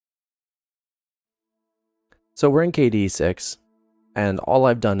So we're in KDE 6, and all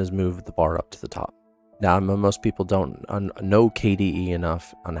I've done is move the bar up to the top. Now, most people don't know KDE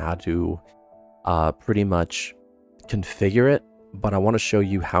enough on how to pretty much configure it, but I want to show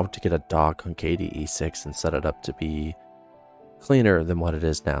you how to get a dock on KDE 6 and set it up to be cleaner than what it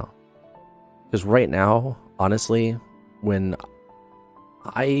is now. Because right now, honestly, when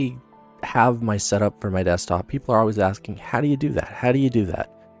I have my setup for my desktop, people are always asking, how do you do that? How do you do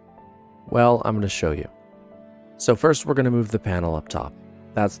that? Well, I'm going to show you. So first, we're going to move the panel up top.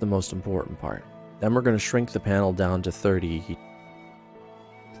 That's the most important part. Then we're going to shrink the panel down to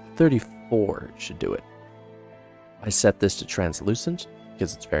 34 should do it. I set this to translucent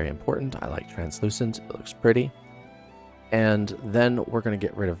because it's very important. I like translucent. It looks pretty. And then we're going to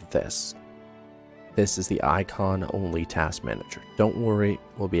get rid of this. This is the icon only task manager. Don't worry,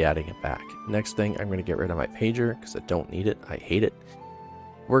 we'll be adding it back. Next thing, I'm going to get rid of my pager because I don't need it. I hate it.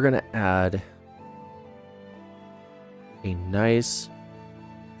 We're going to add a nice,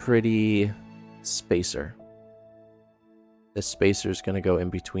 pretty spacer. This spacer is going to go in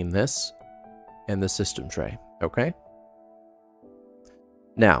between this and the system tray, okay?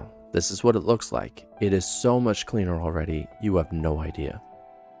 Now, this is what it looks like. It is so much cleaner already, you have no idea.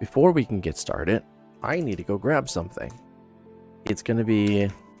 Before we can get started, I need to go grab something. It's going to be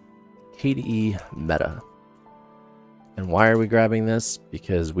KDE Meta. And why are we grabbing this?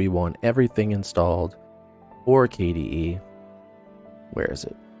 Because we want everything installed for KDE. Where is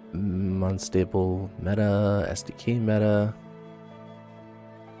it? Unstable Meta, SDK Meta.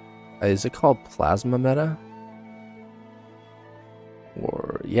 Is it called Plasma Meta?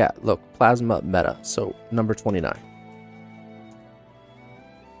 Or, yeah, look, Plasma Meta. So, number 29.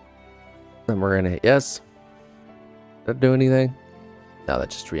 Then we're going to hit yes. Did that do anything? No, that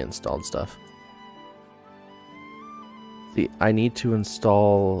just reinstalled stuff. See, I need to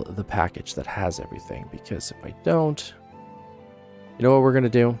install the package that has everything, because if I don't, you know what we're going to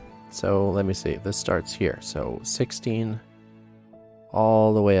do? So let me see. This starts here. So 16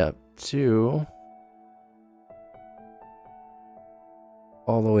 all the way up to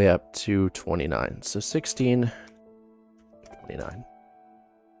 29. So 16, 29.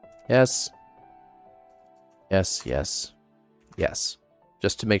 Yes. Yes, yes, yes.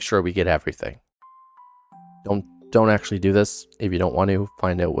 Just to make sure we get everything. Don't actually do this if you don't want to.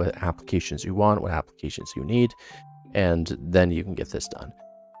 Find out what applications you want, what applications you need, and then you can get this done.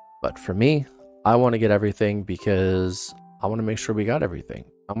 But for me, I want to get everything because I want to make sure we got everything.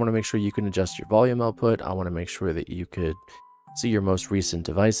 I want to make sure you can adjust your volume output. I want to make sure that you could see your most recent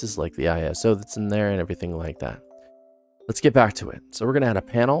devices, like the ISO that's in there and everything like that. Let's get back to it. So we're going to add a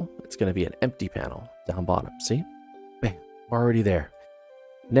panel. It's going to be an empty panel down bottom. See? Bam, we're already there.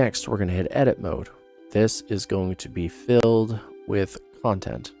 Next, we're going to hit edit mode. This is going to be filled with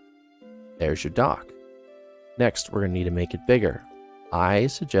content. There's your dock. Next, we're going to need to make it bigger. I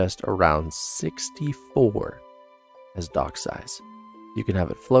suggest around 64 as dock size. You can have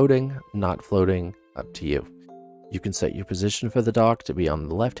it floating, not floating, up to you. You can set your position for the dock to be on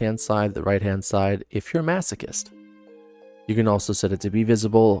the left-hand side, the right-hand side, if you're a masochist. You can also set it to be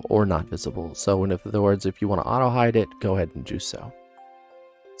visible or not visible. So in other words, if you want to auto-hide it, go ahead and do so.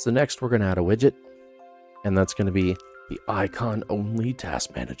 So next, we're going to add a widget, and that's going to be the icon-only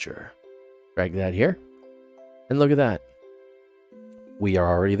task manager. Drag that here, and look at that. We are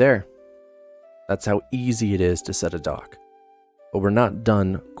already there. That's how easy it is to set a dock. But we're not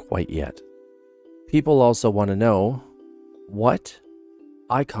done quite yet. People also want to know what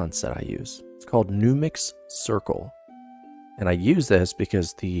icon set I use. It's called Numix Circle. And I use this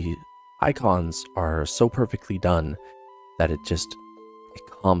because the icons are so perfectly done that it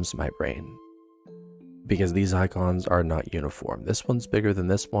calms my brain. Because these icons are not uniform. This one's bigger than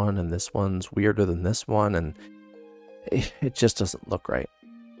this one, and this one's weirder than this one, and it just doesn't look right.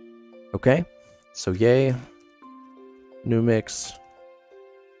 Okay? So yay. Numix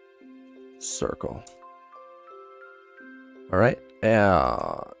Circle. Alright.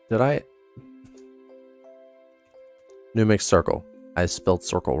 Numix Circle. I spelled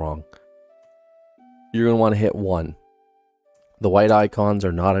circle wrong. You're going to want to hit 1. The white icons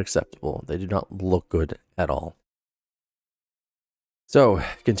are not acceptable. They do not look good at all. So,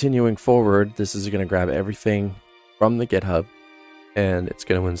 continuing forward, this is going to grab everything from the GitHub, and it's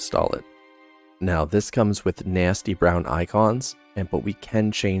going to install it. Now, this comes with nasty brown icons, but we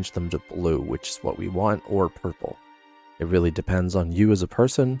can change them to blue, which is what we want, or purple. It really depends on you as a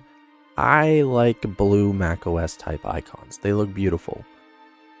person. I like blue macOS type icons. They look beautiful.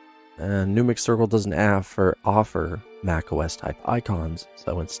 And Numix Circle doesn't offer macOS type icons,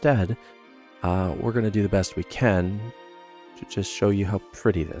 so instead, we're going to do the best we can to just show you how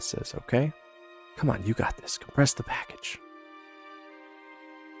pretty this is, okay? Come on, you got this. Compress the package.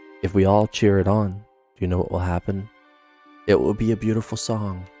 If we all cheer it on, do you know what will happen? It will be a beautiful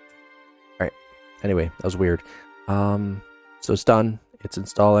song. Alright, anyway, that was weird. So it's done. It's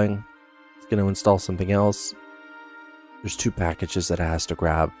installing. It's going to install something else. There's 2 packages that it has to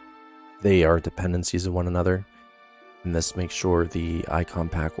grab. They are dependencies of one another. And this makes sure the icon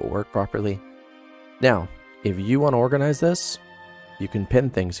pack will work properly. Now, if you want to organize this, you can pin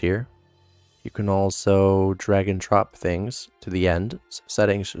things here. You can also drag and drop things to the end. So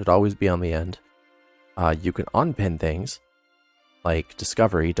settings should always be on the end. You can unpin things, like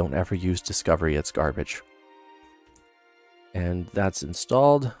Discovery. Don't ever use Discovery, it's garbage. And that's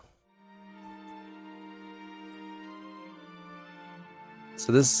installed.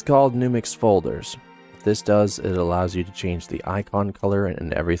 So this is called Numix Folders. What this does, it allows you to change the icon color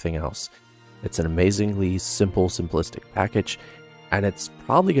and everything else. It's an amazingly simple, simplistic package. And it's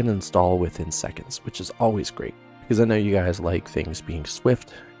probably going to install within seconds, which is always great. Because I know you guys like things being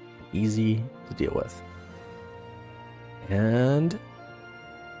swift and easy to deal with. And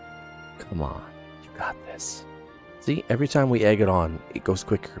come on, you got this. See, every time we egg it on, it goes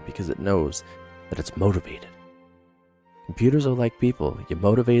quicker because it knows that it's motivated. Computers are like people. You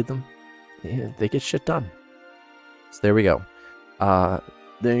motivate them, yeah, they get shit done. So there we go.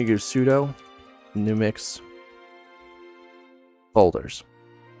 Then you go sudo numix folders.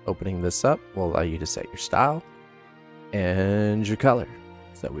 Opening this up will allow you to set your style and your color.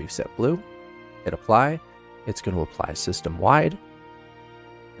 So we've set blue, hit apply. It's going to apply system wide.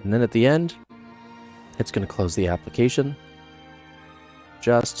 And then at the end, it's going to close the application.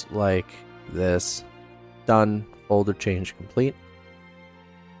 Just like this. Done. Folder change complete.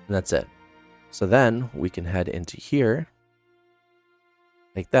 And that's it. So then we can head into here.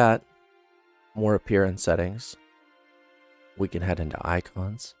 Like that. More appearance settings. We can head into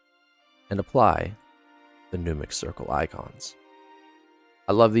icons and apply the Numix circle icons.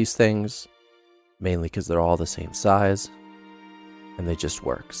 I love these things mainly because they're all the same size and they just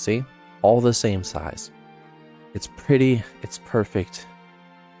work. See? All the same size. It's pretty, it's perfect,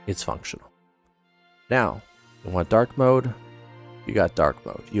 it's functional. Now, you want dark mode? You got dark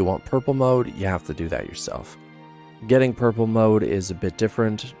mode. You want purple mode? You have to do that yourself. Getting purple mode is a bit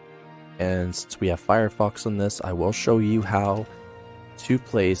different. And since we have Firefox on this, I will show you how to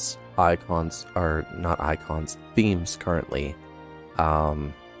place icons, or not icons, themes currently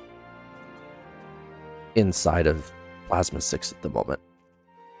inside of Plasma 6 at the moment.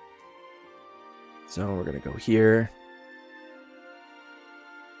 So we're going to go here.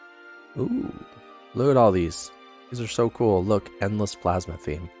 Ooh, look at all these. These are so cool. Look, endless Plasma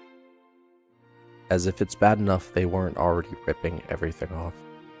theme. As if it's bad enough they weren't already ripping everything off.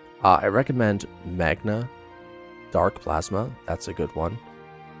 I recommend Magna Dark Plasma. That's a good one.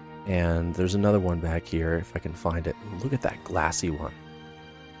 And there's another one back here if I can find it. Look at that glassy one.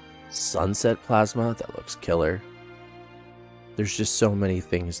 Sunset Plasma. That looks killer. There's just so many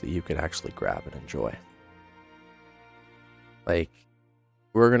things that you can actually grab and enjoy. Like,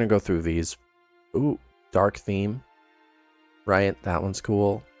 we're going to go through these. Ooh, dark theme. Right, that one's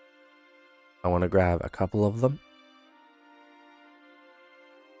cool. I want to grab a couple of them.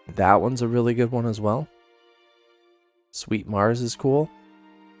 That one's a really good one as well. Sweet Mars is cool.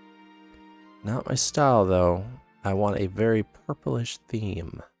 Not my style though. I want a very purplish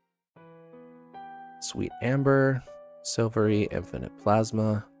theme. Sweet Amber, Silvery, Infinite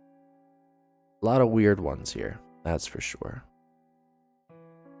Plasma. A lot of weird ones here, that's for sure.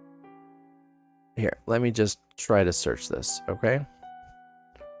 Here, let me just try to search this, okay?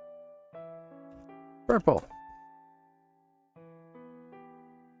 Purple.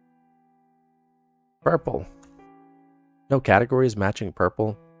 Purple. No categories matching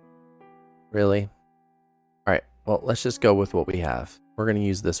purple? Really? Alright, well, let's just go with what we have. We're going to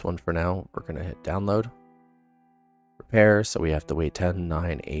use this one for now. We're going to hit download. Prepare, so we have to wait 10,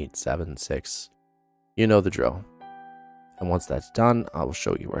 9, 8, 7, 6. You know the drill. And once that's done, I will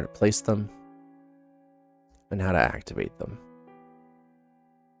show you where to place them and how to activate them.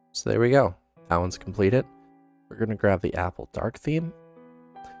 So there we go. That one's completed. We're going to grab the Apple Dark theme.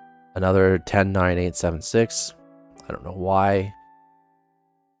 Another 10, 9, 8, 7, 6. I don't know why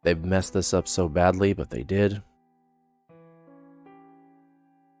they've messed this up so badly, but they did.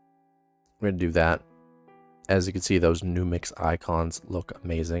 I'm going to do that. As you can see, those Numix icons look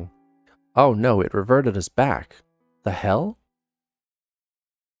amazing. Oh no, it reverted us back. The hell?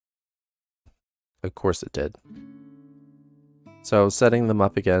 Of course it did. So setting them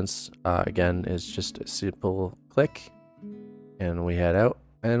up against, again, is just a simple click. And we head out.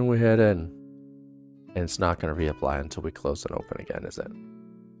 And we head in. And it's not going to reapply until we close and open again, is it?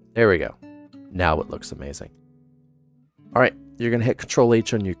 There we go. Now it looks amazing. All right, you're going to hit Control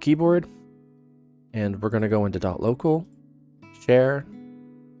H on your keyboard, and we're going to go into .local, share,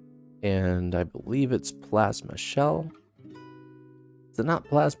 and I believe it's Plasma Shell. Is it not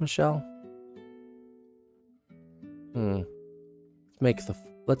Plasma Shell?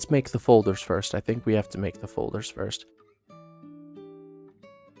 Let's make the folders first. I think we have to make the folders first.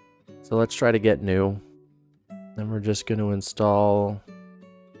 So let's try to get new. Then we're just going to install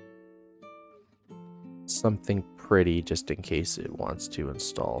something pretty just in case it wants to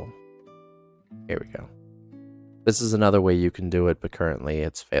install. Here we go. This is another way you can do it, but currently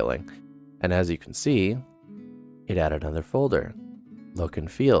it's failing. And as you can see, it added another folder. Look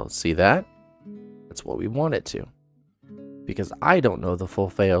and feel. See that? That's what we want it to. Because I don't know the full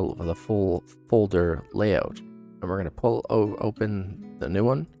folder layout. And we're going to open the new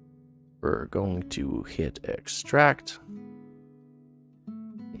one. We're going to hit extract.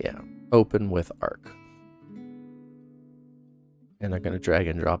 Yeah, open with arc. And I'm going to drag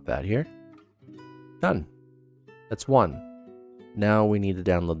and drop that here. Done. That's one. Now we need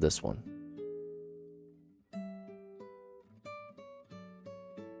to download this one.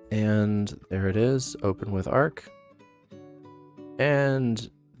 And there it is, open with arc. And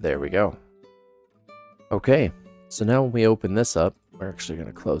there we go. Okay, so now when we open this up, we're actually going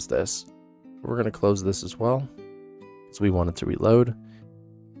to close this. We're going to close this as well, because we want it to reload.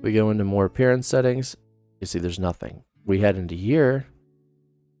 We go into more appearance settings. You see there's nothing. We head into here.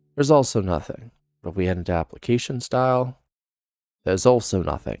 There's also nothing. But if we head into application style, there's also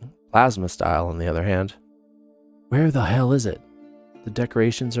nothing. Plasma style, on the other hand. Where the hell is it? The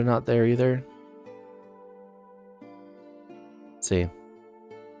decorations are not there either. See,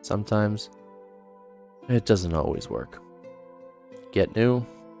 sometimes it doesn't always work. Get new.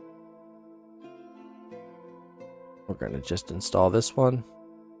 We're going to just install this one.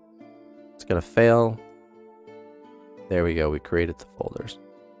 It's going to fail. There we go. We created the folders.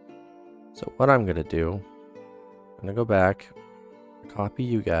 So what I'm going to do, I'm going to go back, copy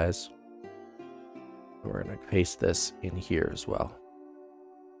you guys. And we're going to paste this in here as well.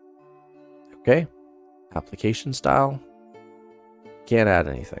 Okay. Application style. Can't add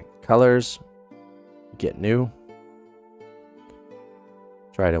anything. Colors. Get new.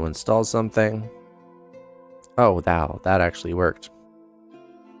 Try to install something. Oh, wow, that actually worked.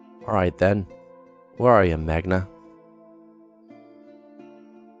 Alright then. Where are you, Magna?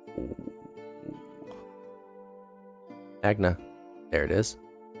 Magna. There it is.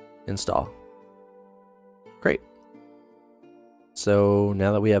 Install. Great. So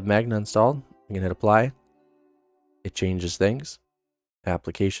now that we have Magna installed, we can hit apply. It changes things.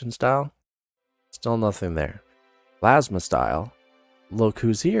 Application style. Still nothing there. Plasma style. Look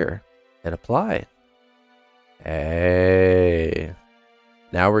who's here. Hit apply. Hey.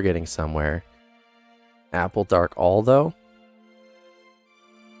 Now we're getting somewhere. Apple Dark All though.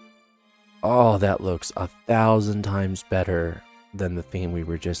 Oh, that looks 1,000 times better than the theme we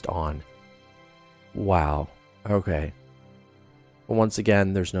were just on. Wow. Okay. But once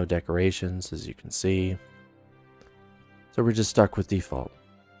again, there's no decorations, as you can see. So we're just stuck with default.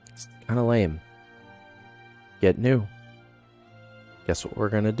 It's kind of lame. Get new. Guess what we're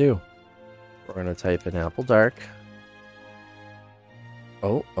going to do? We're going to type in Apple Dark.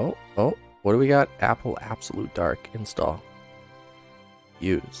 Oh. What do we got? Apple Absolute Dark. Install.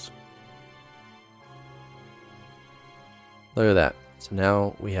 Use. Look at that. So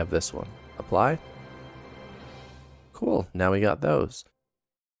now we have this one. Apply. Cool. Now we got those.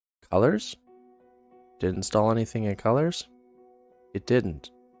 Colors. Did install anything in colors? It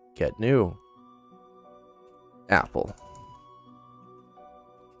didn't. Get new. Apple.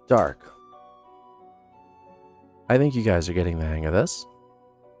 Dark. I think you guys are getting the hang of this.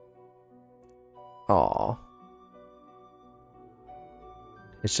 Aww.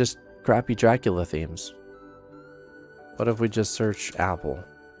 It's just crappy Dracula themes. What if we just search Apple?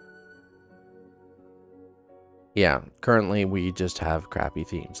 Yeah, currently we just have crappy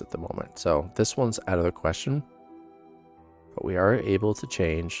themes at the moment. So this one's out of the question. But we are able to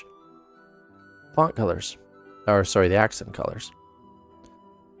change font colors. Or sorry, the accent colors.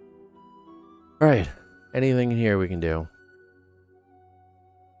 Alright, anything in here we can do.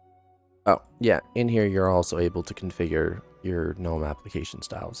 Oh, yeah, in here you're also able to configure your Gnome application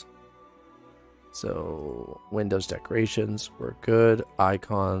styles. So, Windows decorations, we're good.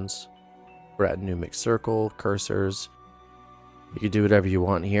 Icons, we're at new mixed circle, cursors. You can do whatever you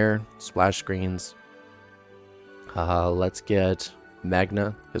want here. Splash screens. Let's get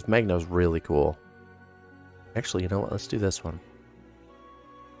Magna, because Magna's really cool. Actually, you know what? Let's do this one.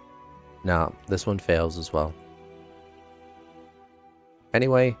 No, this one fails as well.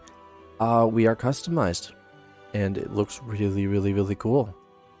 Anyway, We are customized, and it looks really, really, really cool.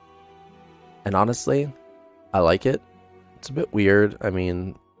 And honestly, I like it. It's a bit weird. I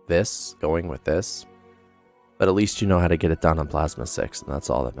mean, going with this, but at least you know how to get it done on Plasma 6, and that's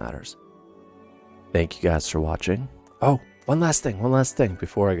all that matters. Thank you guys for watching. Oh, one last thing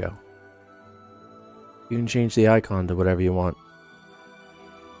before I go. You can change the icon to whatever you want.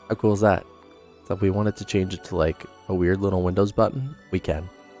 How cool is that? So if we wanted to change it to like a weird little Windows button, we can.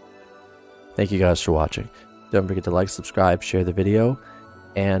 Thank you guys for watching. Don't forget to like, subscribe, share the video,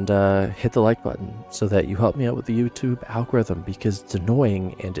 and hit the like button so that you help me out with the YouTube algorithm, because it's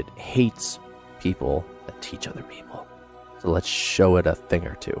annoying and it hates people that teach other people. So let's show it a thing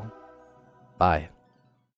or two. Bye.